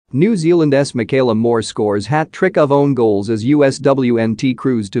New Zealand's Meikayla Moore scores hat-trick of own goals as USWNT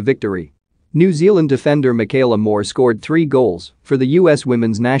cruised to victory. New Zealand defender Meikayla Moore scored 3 goals for the US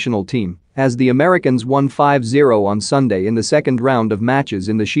women's national team as the Americans won 5-0 on Sunday in the second round of matches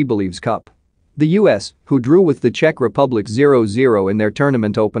in the She Believes Cup. The US, who drew with the Czech Republic 0-0 in their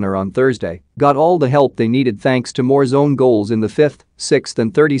tournament opener on Thursday, got all the help they needed thanks to Moore's own goals in the 5th, 6th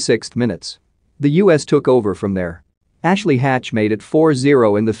and 36th minutes. The US took over from there. Ashley Hatch made it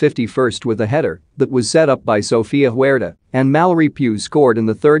 4-0 in the 51st with a header that was set up by Sofia Huerta, and Mallory Pugh scored in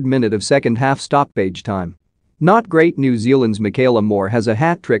the 3rd minute of second-half stoppage time. Not great. New Zealand's Meikayla Moore has a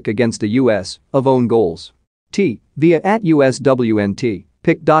hat-trick against the US of own goals. Via @USWNT.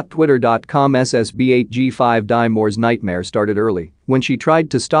 Pic.twitter.com SSB8G5 Moore's nightmare started early when she tried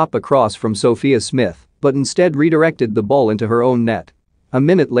to stop a cross from Sophia Smith but instead redirected the ball into her own net. A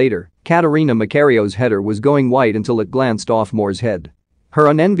minute later, Katerina Macario's header was going wide until it glanced off Moore's head. Her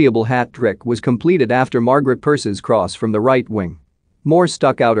unenviable hat-trick was completed after Margaret Pearce's cross from the right wing. Moore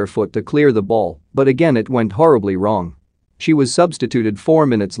stuck out her foot to clear the ball, but again it went horribly wrong. She was substituted 4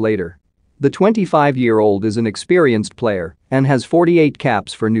 minutes later. The 25-year-old is an experienced player and has 48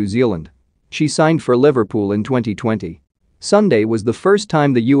 caps for New Zealand. She signed for Liverpool in 2020. Sunday was the first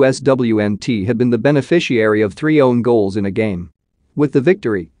time the USWNT had been the beneficiary of 3 own goals in a game. With the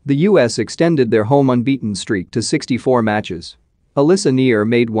victory, the US extended their home unbeaten streak to 64 matches. Alyssa Neer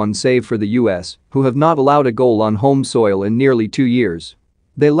made 1 save for the US, who have not allowed a goal on home soil in nearly 2 years.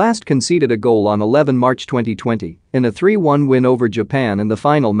 They last conceded a goal on 11 March 2020 in a 3-1 win over Japan in the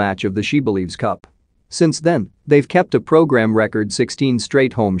final match of the She Believes Cup. Since then, they've kept a program record 16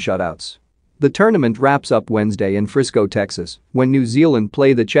 straight home shutouts. The tournament wraps up Wednesday in Frisco, Texas, when New Zealand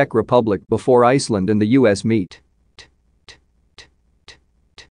play the Czech Republic before Iceland and the US meet.